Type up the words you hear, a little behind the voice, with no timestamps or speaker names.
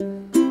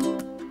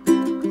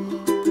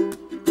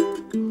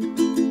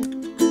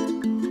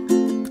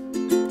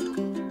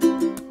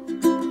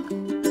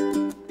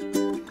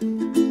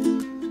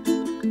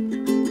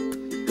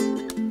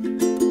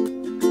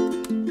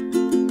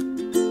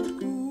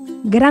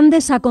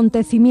Grandes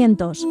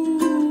acontecimientos.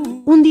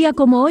 Un día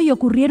como hoy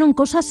ocurrieron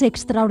cosas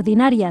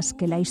extraordinarias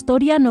que la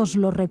historia nos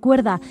lo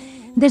recuerda.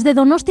 Desde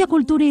Donostia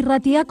Kultura y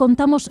Ratia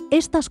contamos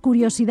estas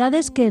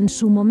curiosidades que en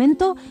su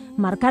momento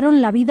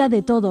marcaron la vida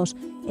de todos,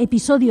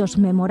 episodios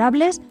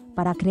memorables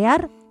para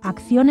crear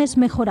acciones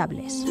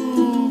mejorables.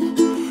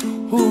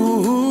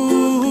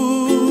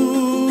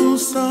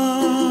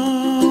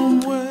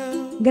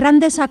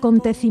 Grandes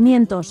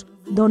acontecimientos,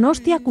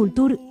 Donostia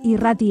Kultura y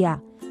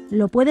Ratia.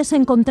 Lo puedes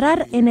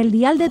encontrar en el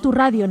dial de tu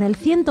radio, en el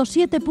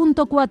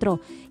 107.4,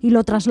 y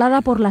lo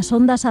traslada por las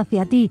ondas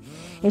hacia ti.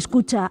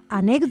 Escucha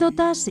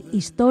anécdotas,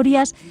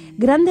 historias,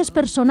 grandes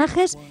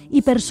personajes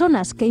y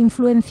personas que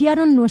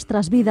influenciaron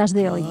nuestras vidas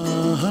de hoy.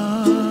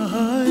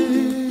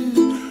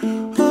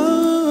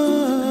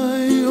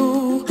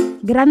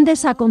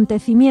 Grandes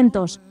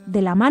acontecimientos,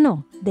 de la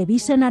mano de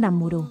Bisen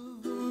Aramburu.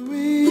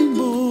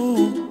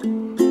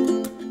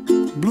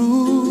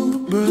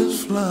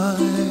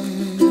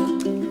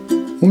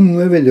 Un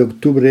 9 de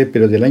octubre,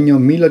 pero del año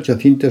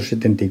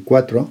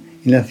 1874,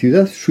 en la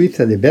ciudad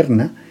suiza de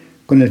Berna,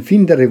 con el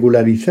fin de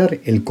regularizar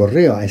el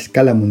correo a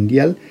escala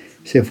mundial,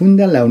 se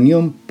funda la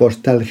Unión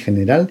Postal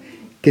General,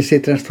 que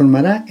se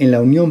transformará en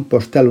la Unión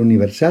Postal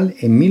Universal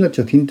en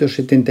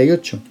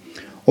 1878.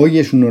 Hoy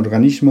es un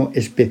organismo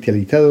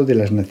especializado de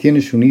las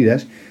Naciones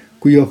Unidas,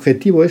 cuyo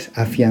objetivo es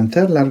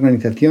afianzar la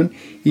organización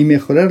y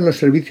mejorar los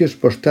servicios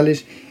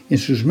postales en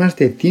sus más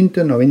de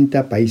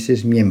 190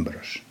 países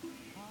miembros.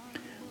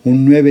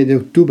 Un 9 de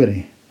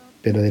octubre,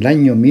 pero del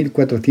año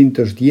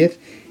 1410,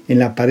 en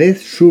la pared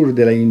sur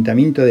del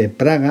Ayuntamiento de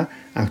Praga,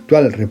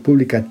 actual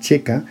República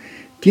Checa,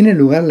 tiene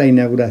lugar la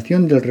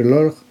inauguración del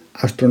reloj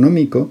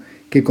astronómico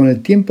que con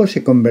el tiempo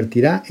se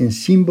convertirá en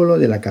símbolo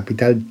de la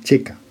capital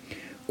checa.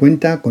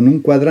 Cuenta con un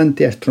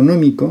cuadrante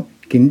astronómico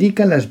que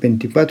indica las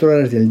 24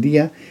 horas del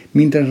día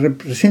mientras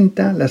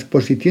representa las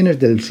posiciones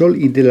del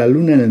Sol y de la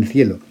Luna en el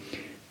cielo.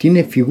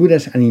 Tiene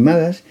figuras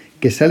animadas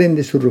que salen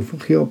de su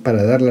refugio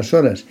para dar las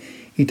horas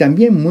y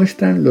también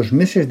muestran los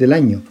meses del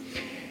año,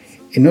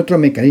 en otro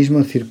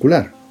mecanismo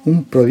circular,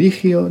 un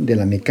prodigio de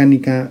la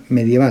mecánica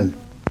medieval.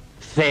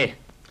 C,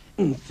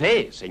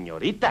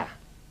 señorita.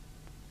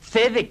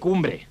 C de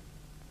cumbre,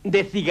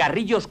 de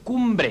cigarrillos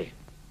cumbre.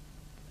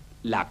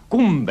 La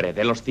cumbre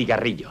de los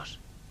cigarrillos.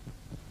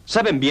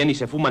 Saben bien y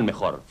se fuman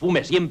mejor.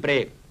 Fume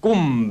siempre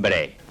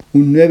cumbre.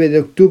 Un 9 de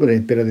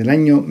octubre, pero del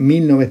año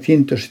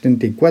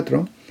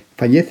 1974,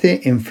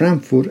 fallece en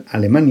Frankfurt,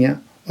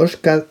 Alemania,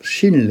 Oskar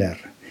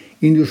Schindler,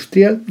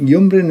 industrial y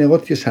hombre de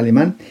negocios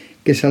alemán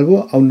que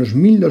salvó a unos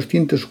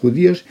 1.200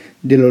 judíos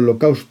del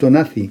holocausto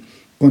nazi,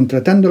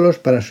 contratándolos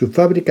para su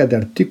fábrica de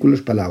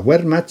artículos para la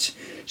Wehrmacht,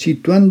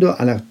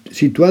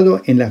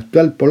 situado en la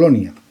actual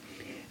Polonia.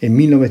 En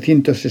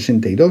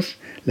 1962,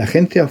 la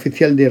Agencia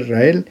Oficial de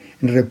Israel,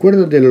 en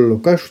recuerdo del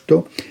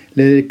holocausto,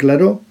 le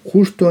declaró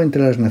justo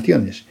entre las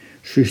naciones.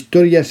 Su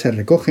historia se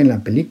recoge en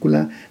la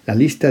película La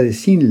lista de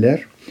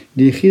Schindler,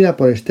 dirigida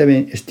por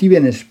Steven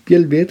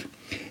Spielberg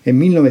en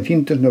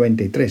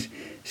 1993.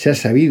 Se ha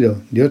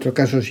sabido de otro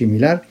caso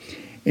similar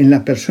en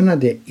la persona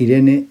de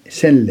Irene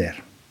Sendler.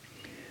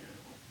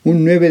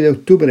 Un 9 de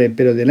octubre,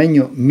 pero del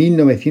año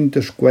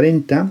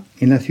 1940,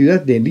 en la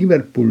ciudad de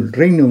Liverpool,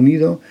 Reino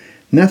Unido,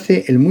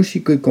 nace el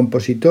músico y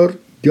compositor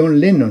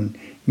John Lennon,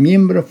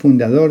 miembro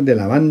fundador de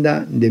la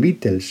banda The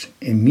Beatles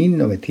en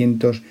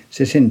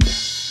 1960.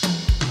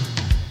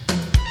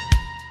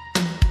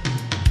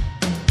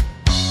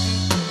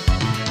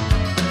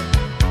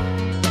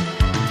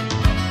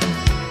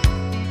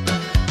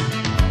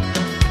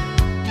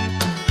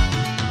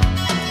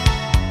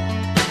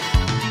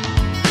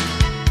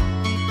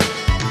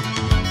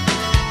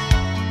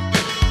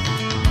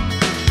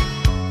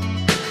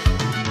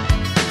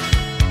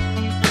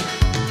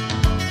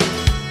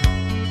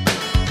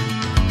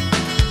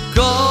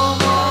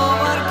 Como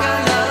marca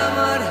la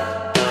mar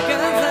que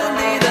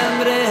encendida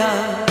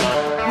embrea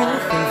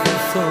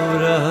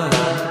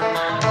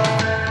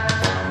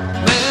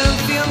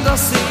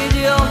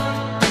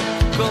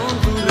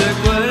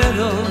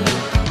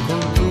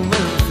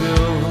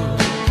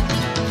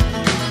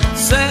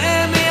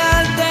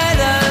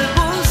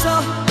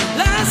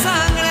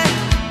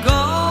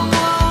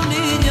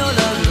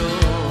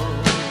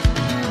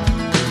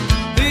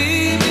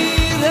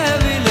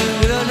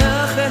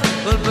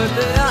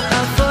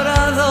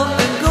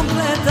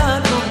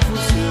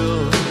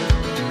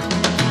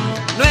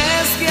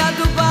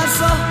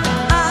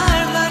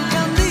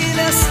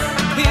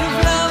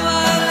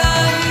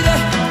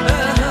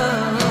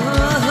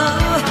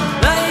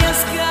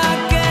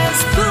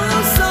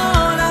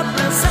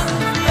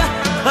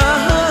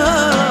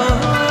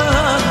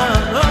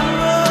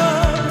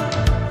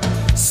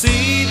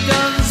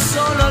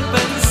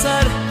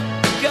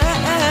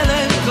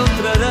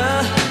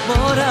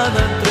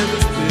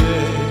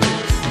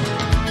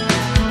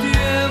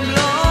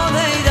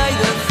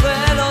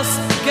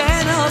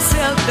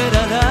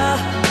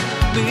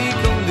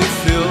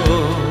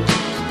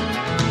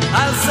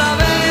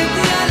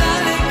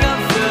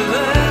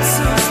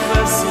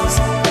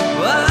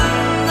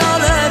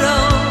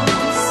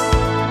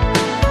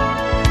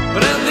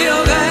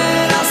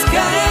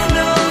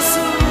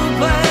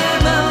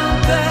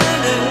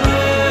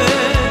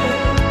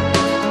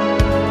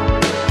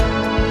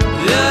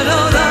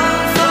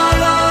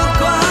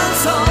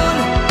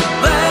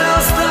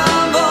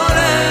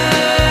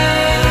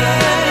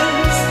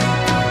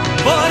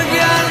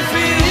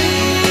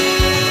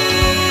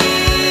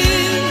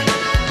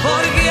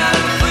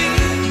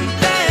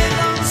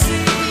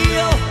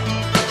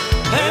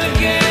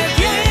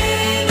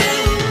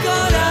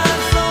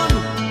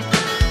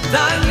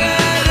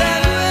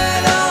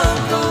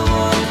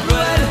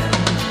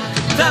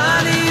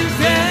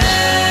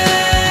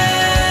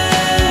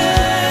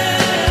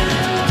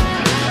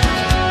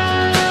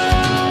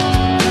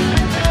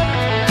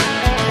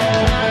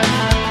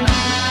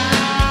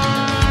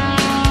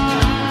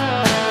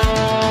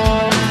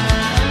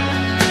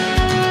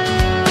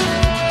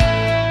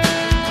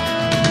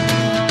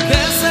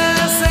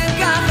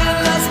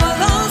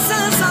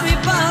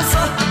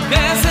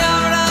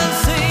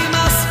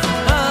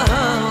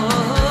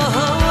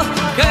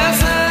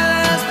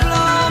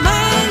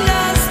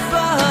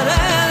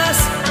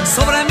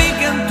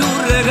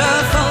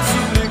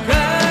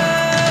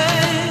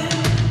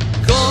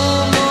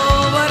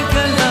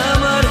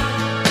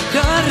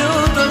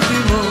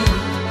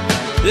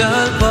y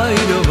al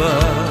pairo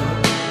va.